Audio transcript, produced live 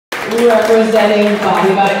Representing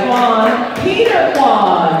Body by Kwan, Peter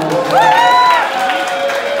Kwan.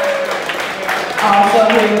 Also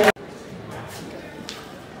here with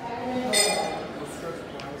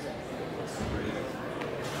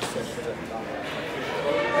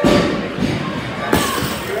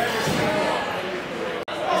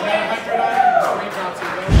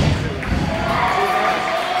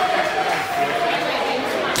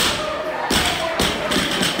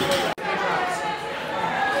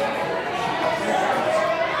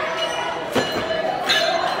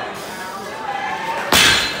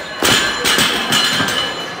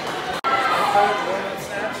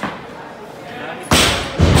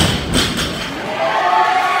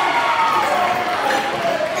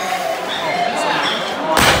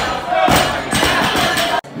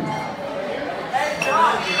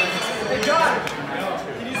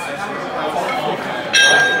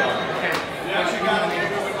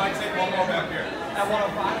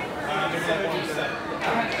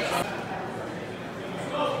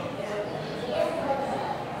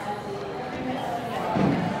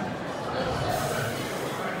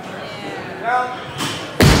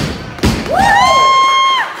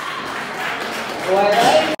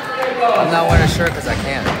I'm not wearing a shirt because I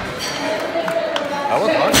can't. I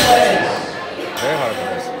work hard for this. Very hard for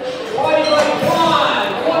this.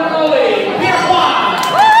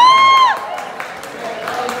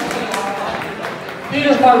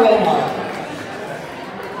 Peter's my role model.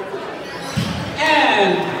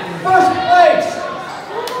 And first place,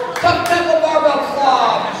 the Temple Barbell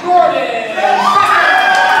Club, Jordan.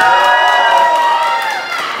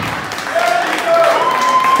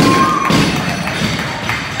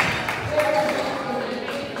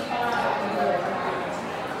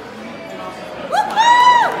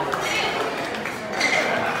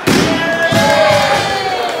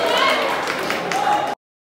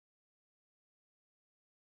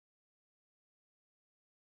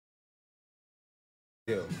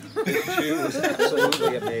 She was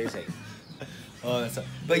absolutely amazing. Oh, that's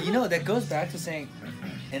but you know that goes back to saying,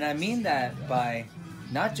 and I mean that by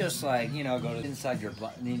not just like go to inside your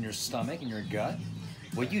blood, in your stomach, in your gut.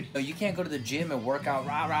 Well, you can't go to the gym and work out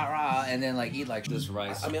rah rah rah and then like eat like this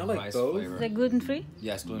rice. I mean, I like rice both. flavor. Is it gluten free?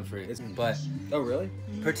 Yes, gluten free. But Oh, really?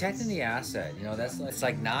 protecting the asset, that's it's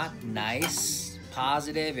like not nice,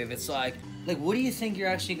 positive. If it's like what do you think you're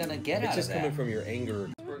actually gonna get It's out just of that? coming from your anger.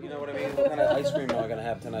 You know what I mean? What kind of ice cream am I going to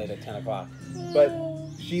have tonight at 10 o'clock? But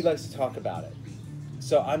she likes to talk about it.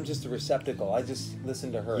 So I'm just a receptacle. I just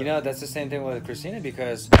listen to her. That's the same thing with Christina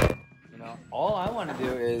because, all I want to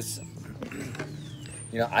do is,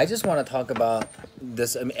 I just want to talk about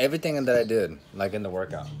this, everything that I did, like in the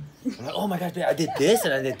workout. I'm like, oh my gosh, babe, I did this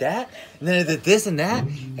and I did that, and then I did this and that,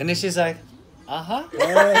 and then she's like, uh-huh,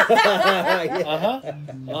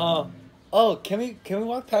 oh, can we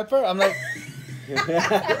walk Pepper? I'm like,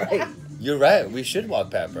 Right. you're right, we should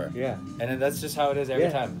walk Pepper. Yeah. And then that's just how it is every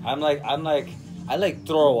Yeah. time. I like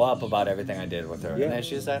throw up about everything I did with her. Yeah. And then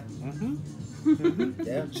she's like,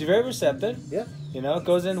 Yeah. She's very receptive. Yeah.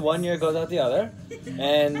 Goes in one ear, goes out the other.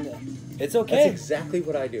 And it's okay. That's exactly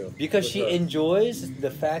what I do. Because with she her. enjoys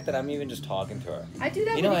the fact that I'm even just talking to her. I do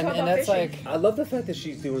that You know, when and, you talk and about that's fishing. like, I love the fact that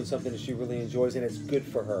she's doing something that she really enjoys and it's good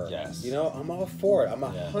for her. Yes. I'm all for it. I'm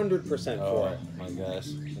 100% for oh it. my gosh,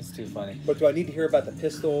 it's too funny. But do I need to hear about the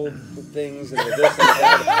pistol things and the this and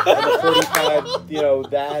that and the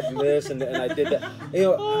 45, that and this and I did that.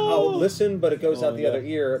 I'll listen, but it goes out the other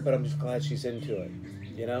ear, but I'm just glad she's into it.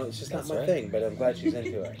 It's just That's not my right. thing, but I'm glad she's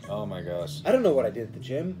into it. Oh my gosh. I don't know what I did at the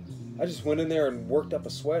gym. I just went in there and worked up a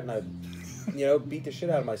sweat and I, beat the shit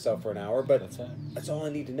out of myself for an hour, but That's it. that's all I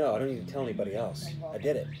need to know. I don't need to tell anybody else. I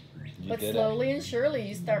did it. You But did slowly and surely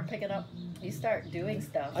you start picking up, you start doing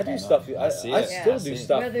stuff. I do that- stuff. I see I it. still Yeah. do I see it.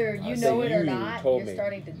 stuff. Whether you that know it or you not, told you're me.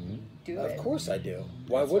 starting to do it. Of course I do.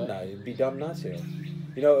 Why That's wouldn't right. I? It'd be dumb not to.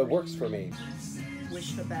 It works for me.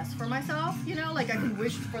 Wish the best for myself, like I can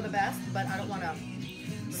wish for the best, but I don't want to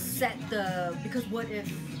set because what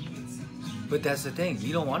if But that's the thing.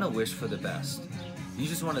 You don't want to wish for the best. You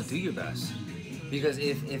just want to do your best. Because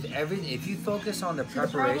if you focus on the the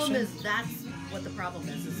preparation, problem is that's what the problem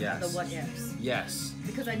is Yes. the what ifs, yes,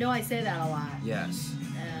 because I know I say that a lot, yes.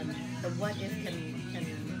 and the what if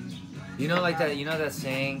can Like that. That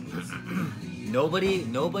saying.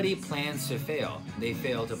 Nobody plans to fail. They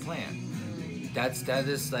fail to plan. That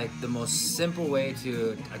is like the most simple way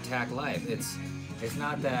to attack life. It's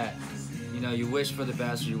not that you wish for the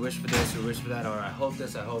best, or you wish for this, or you wish for that, or I hope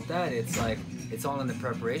this, I hope that. It's like it's all in the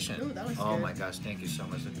preparation. Ooh, that looks oh good. my gosh! Thank you so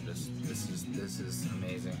much. Look at this. This is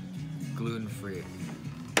amazing. Gluten free.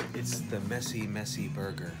 It's the messy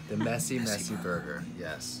burger, The messy burger.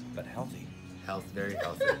 Yes. but healthy. Health, very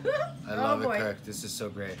healthy. I Oh, love boy. it, Kirk. This is so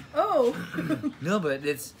great. Oh. No, but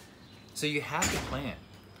it's so you have to plan.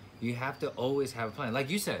 You have to always have a plan, like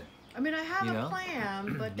you said. I mean, I have You a know?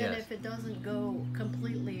 plan, but then Yes. if it doesn't go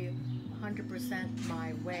completely 100%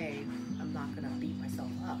 my way, I'm not gonna beat myself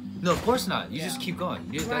up. No, of course not. You Yeah. just keep going.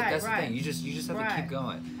 Right, That's the right. thing. You just have to Right. keep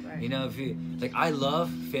going. Right. You know, if you like, I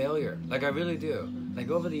love failure. Like I really do. Like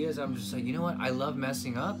over the years, I'm just like, you know what? I love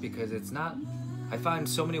messing up because it's not. I find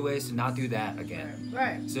so many ways to not do that again.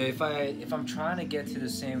 Right. So if I'm trying to get to the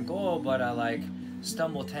same goal, but I like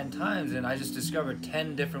stumble 10 times, and I just discovered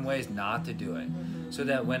 10 different ways not to do it, so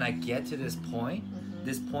that when I get to this point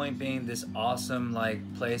being this awesome like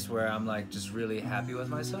place where I'm like just really happy with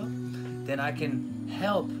myself, then I can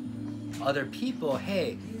help other people.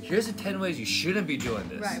 Hey, here's the 10 ways you shouldn't be doing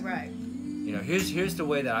this. Right. You know, here's the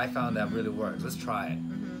way that I found that really works. Let's try it.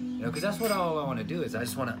 You know, because that's what all I want to do is I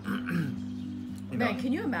just want to. Man,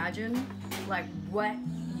 can you imagine like what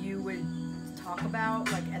you would talk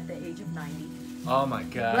about like at the age of 90? Oh my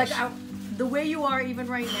gosh. Like the way you are even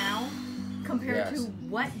right now compared Yes. to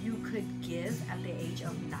what you could give at the age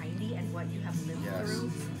of 90 and what you have lived Yes.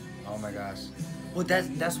 through. Oh my gosh. Well,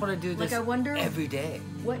 that's what I do. Like, This I wonder- every day.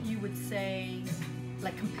 What you would say,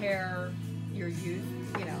 like compare your youth,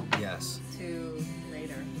 you know, Yes. to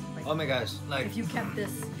later. Like, Oh my gosh. Like if you kept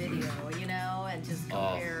this video, you know, and just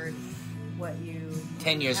Oh. compared what you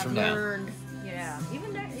 10 years have from now. learned, yeah,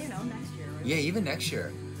 even next year. Right? Yeah, even next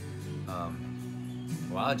year.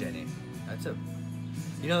 Wow, Jenny, that's a.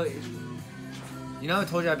 You know, I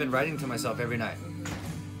told you I've been writing to myself every night.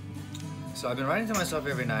 So I've been writing to myself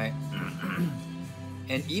every night,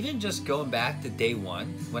 and even just going back to day one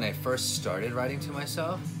when I first started writing to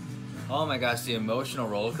myself. Oh my gosh, the emotional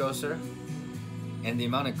roller coaster, and the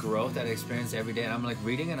amount of growth that I experience every day. And I'm like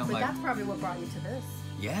reading, and I'm But like, that's probably what brought you to this.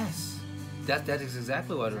 yes, that is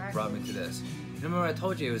exactly what brought me to this. You remember I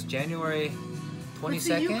told you it was January But see,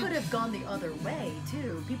 22nd. you could have gone the other way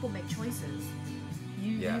too. People make choices.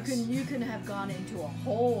 Yes. You can have gone into a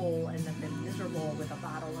hole and have been miserable with a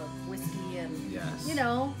bottle of whiskey and Yes. you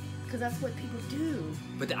know, because that's what people do.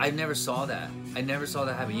 But I never saw that. I never saw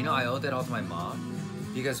that happen. You know, I owe that all to my mom.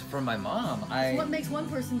 Because from my mom, What makes one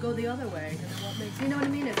person go the other way? What makes, you know what I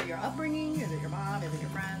mean? Is it your upbringing? Is it your mom? Is it your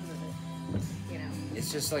friends? Is it, you know?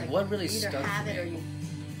 it's just like what really you either stuck have to it or me. you.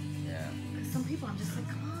 Yeah. Because some people, I'm just like,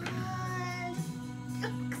 come on,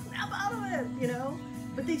 snap out of it, you know?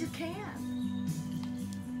 But they just can't.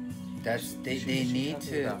 That's they She need talking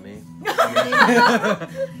to. about me.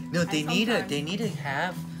 No, they need to. sometimes- They need to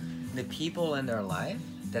have the people in their life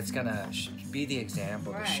that's gonna be the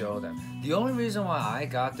example Right. to show them. The only reason why I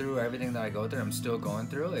got through everything that I go through, I'm still going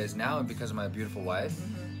through, is now because of my beautiful wife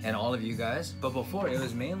and all of you guys. But before, it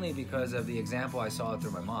was mainly because of the example I saw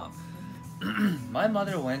through my mom. My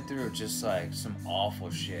mother went through just like some awful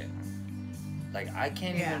shit. Like I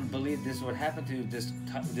can't Yeah. even believe this would happen to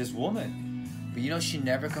this woman. But you know, she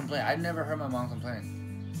never complained. I never heard my mom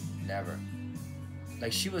complain. Never.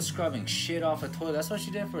 Like she was scrubbing shit off a toilet. That's what she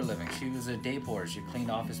did for a living. She was a day porter. She cleaned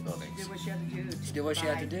office buildings. Did what she had to do. She did what she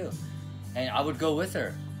had to do. And I would go with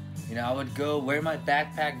her. You know, I would go wear my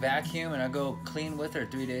backpack, vacuum, and I'd go clean with her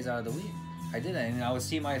 3 days out of the week. I did that. And I would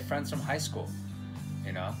see my friends from high school.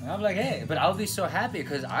 You know? And I'm like, hey, but I'll be so happy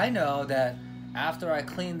because I know that after I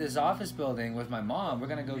clean this office building with my mom, we're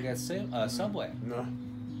going to go get Subway. No.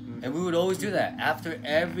 And we would always do that. After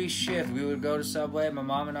every shift, we would go to Subway. My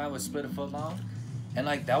mom and I would split a foot long. And,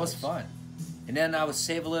 like, that was fun. And then I would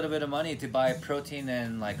save a little bit of money to buy protein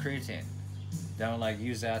and, like, creatine. Then I would, like,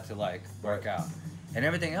 use that to, like, work out. And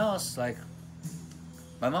everything else, like,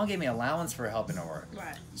 my mom gave me allowance for helping her work.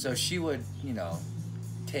 Right. So she would, you know,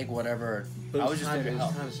 take whatever. But I was just there to it was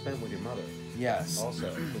help. time spent with your mother. Yes. Also.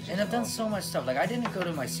 which is And I've done awesome. so much stuff. Like, I didn't go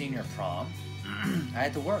to my senior prom. I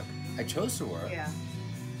had to work. I chose to work. Yeah.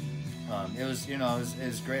 It was, you know, it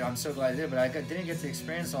was great. I'm so glad I did, but I didn't get to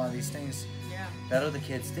experience all of these things Yeah. that other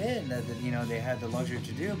kids did, that you know, they had the luxury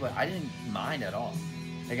to do, but I didn't mind at all.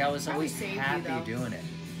 Like, I was Probably always saved you, happy though. doing it.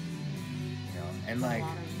 You know, and A like,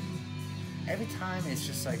 lot of- every time it's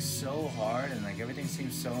just like so hard and like everything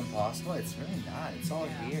seems so impossible. It's really not. It's all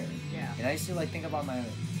Yeah. here. Yeah. And I used to like think about my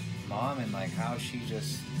mom and like how she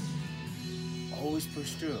just always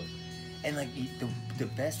pushed through. And like the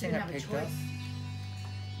best thing Didn't I have a picked up, choice.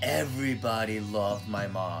 everybody loved my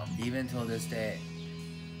mom, even till this day.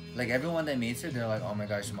 Like everyone that meets her, they're like, "Oh my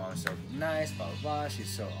gosh, your mom is so nice, blah blah blah. She's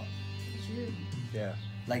so Is Yeah.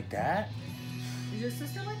 like that." your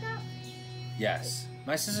sister like that? Yes,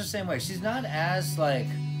 my sister's the same way. She's not as like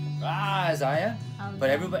as I am, but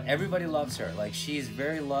everybody loves her. Like she's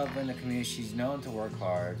very loved in the community. She's known to work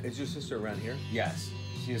hard. Is your sister around here? Yes,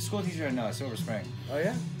 she's a school teacher in Silver Spring. Oh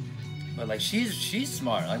yeah. But like she's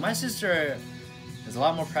smart. Like my sister is a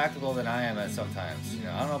lot more practical than I am at sometimes. You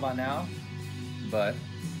know, I don't know about now, but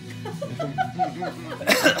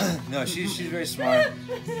no, she's very smart.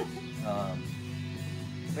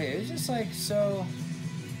 But it was just like so.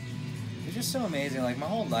 It's just so amazing. Like my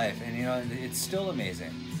whole life, and you know, it's still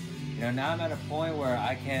amazing. You know, now I'm at a point where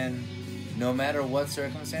I can, no matter what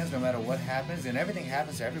circumstance, no matter what happens, and everything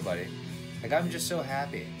happens to everybody. Like I'm just so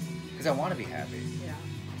happy because I want to be happy. Yeah.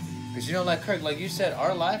 Because you know, like Kirk, like you said,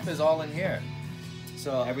 our life is all in here.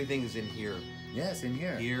 So Everything's in here. yes, in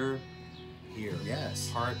here. Here. Yes.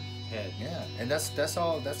 Heart, head. Yeah, and that's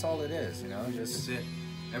all it is. You know, just That's it.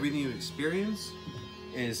 Everything you experience,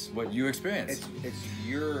 is what you experience. it's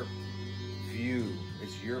your view.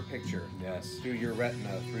 It's your picture. Yes. Through your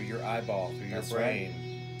retina, through your eyeball, through your That's brain.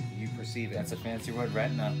 You perceive it. That's a fancy word,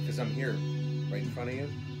 retina. Because I'm here, right in front of you,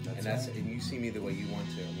 That's and right. and you see me the way you want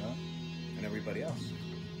to, Yeah. and everybody else.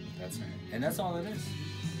 That's right. And that's all it is.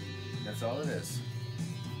 That's all it is.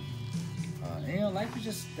 And you know, life is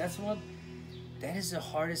just, that is the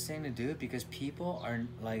hardest thing to do because people are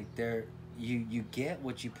like, you get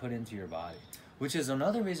what you put into your body. Which is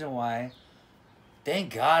another reason why,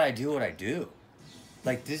 thank God I do what I do.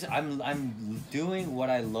 Like this, I'm doing what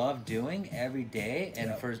I love doing every day, and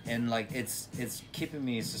Yep. it's keeping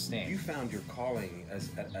me sustained. You found your calling as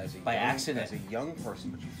a By accident. as a young person,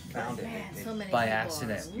 but you found it. Man, It- so many by people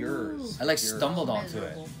accident. are- Yours. I like Yours. stumbled onto it.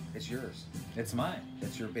 Miserable. It's yours. It's mine.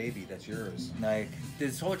 That's your baby. That's yours. Like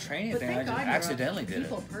this whole training But thing, I thank just God accidentally you're a did it.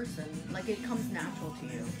 people person. Like it comes natural to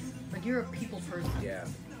you. Like you're a people person. Yeah.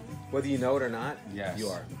 Whether you know it or not, Yes. you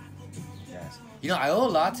are. Yes. You know, I owe a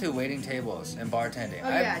lot to waiting tables and bartending. Oh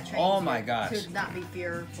yeah, it trains oh you my gosh. to not be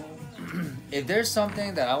fearful. If there's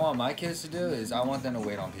something that I want my kids to do is I want them to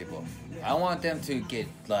wait on people. I want them to get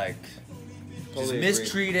like Totally agree. just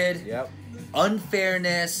mistreated, Yep.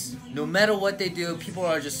 unfairness. No matter what they do, people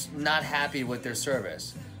are just not happy with their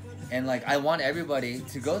service. And like I want everybody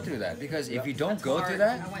to go through that because if Yep. you don't That's go hard. through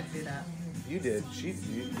that, I went through that. You did. She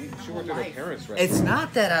worked at her life. parents' it's restaurant.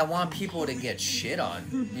 not that I want people to get shit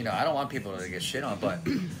on. You know, I don't want people to get shit on, but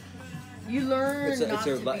You learn It's a not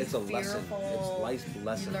to be it's a lesson. fearful. It's life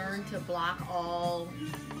lessons. You learn to block all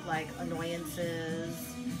like annoyances.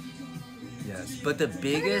 yes. But the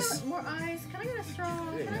biggest Can I get more ice? Can I get a straw?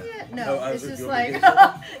 Yeah, Can I yeah. get no? Oh, I it's was- just you want me like to get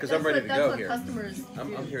something? 'Cause I'm that's ready what- to that's go what here. customers do.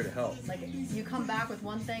 I'm here to help. Like you come back with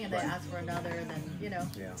one thing and they Right. ask for another, and then you know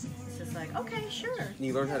Yeah. it's just like okay, sure. And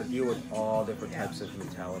you learn how to deal with all different Yeah. types of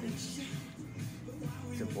mentalities.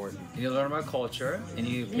 It's important. you learn about culture and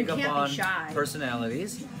you pick up can't be on shy.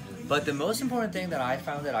 personalities. But the most important thing that I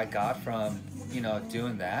found that I got from, you know,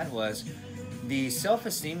 doing that was the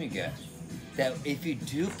self-esteem you get. That if you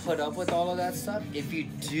do put up with all of that stuff, if you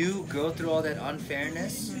do go through all that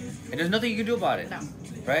unfairness, and there's nothing you can do about it, No.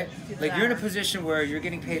 right? Do the Like you're in a hour. position where you're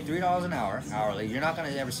getting paid $3 an hour, hourly. You're not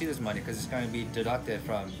going to ever see this money because it's going to be deducted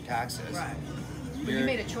from taxes. Right. But you You're-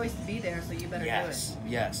 made a choice to be there, so you better Yes,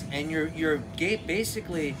 yes, and you're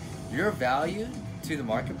basically your value to the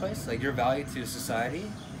marketplace, like your value to society,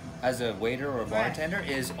 as a waiter or a bartender,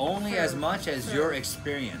 is only as much as your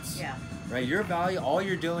experience. do it. Yeah. Right, your value, all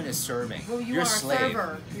you're doing is serving. Well, you you're are a slave. a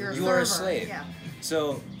server. You're a you server. are a slave. Yeah.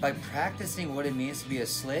 So by practicing what it means to be a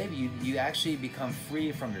slave, you actually become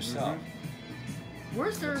free from yourself.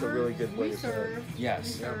 We're servers. really good way we to say it. serve. Yes.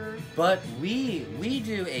 We serve. But we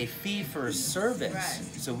do a fee for service.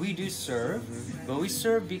 Right. So we do serve, but we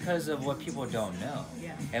serve because of what people don't know.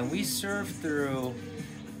 Yeah. And we serve through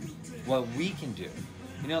what we can do.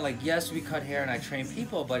 You know, like yes, we cut hair and I train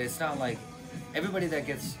people, but it's not like everybody that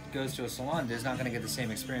goes to a salon is not going to get the same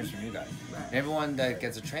experience from you guys. Right. And everyone that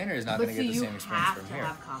gets a trainer is not But going to see, get the you same experience have from to here.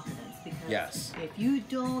 have confidence because Yes. if you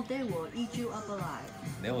don't, they will eat you up alive.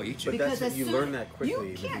 They will eat you. But that's Because it, you as learn soon- that quickly You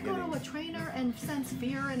in the can't go to beginning. a trainer and sense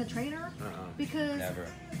fear in a trainer Uh-uh. because Never.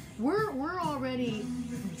 we're already.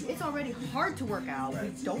 It's already hard to work out.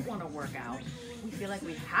 Right. We don't want to work out. We feel like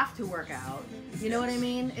we have to work out. You know what I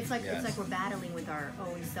mean? It's like Yes. we're battling with our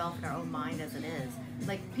own self and our own mind as it is.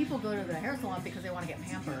 Like people go to the hair salon because they want to get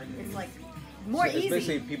pampered. It's like more So it's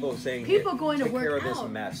basically easy. people saying, People "Hey, going to take care work of this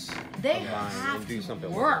out. mess They of mine have and do to something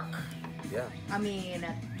with work. it." Yeah. I mean,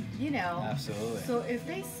 you know. Absolutely. So if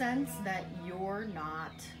they sense that you're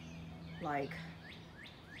not like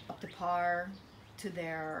up to par to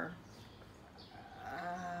their,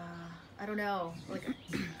 I don't know, like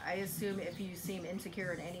I assume if you seem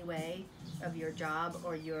insecure in any way of your job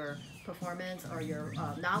or your performance or your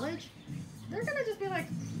knowledge, they're gonna just be like,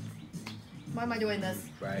 why am I doing this?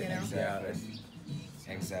 Right. You know? Yeah.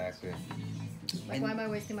 Exactly. Like, why am I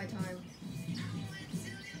wasting my time?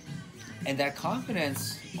 And that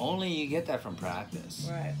confidence, only you get that from practice.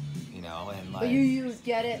 Right. You know, and like. But you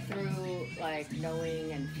get it through like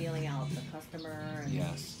knowing and feeling out the customer and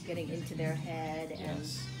Yes. getting into their head and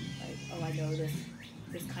Yes. like, oh, I know this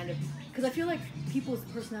kind of, because I feel like people's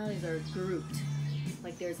personalities are grouped.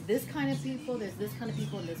 Like there's this kind of people, there's this kind of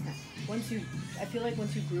people, and this kind. I feel like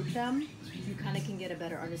once you group them, you kind of can get a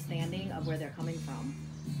better understanding of where they're coming from.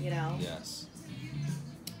 You know. Yes.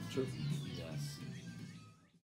 True.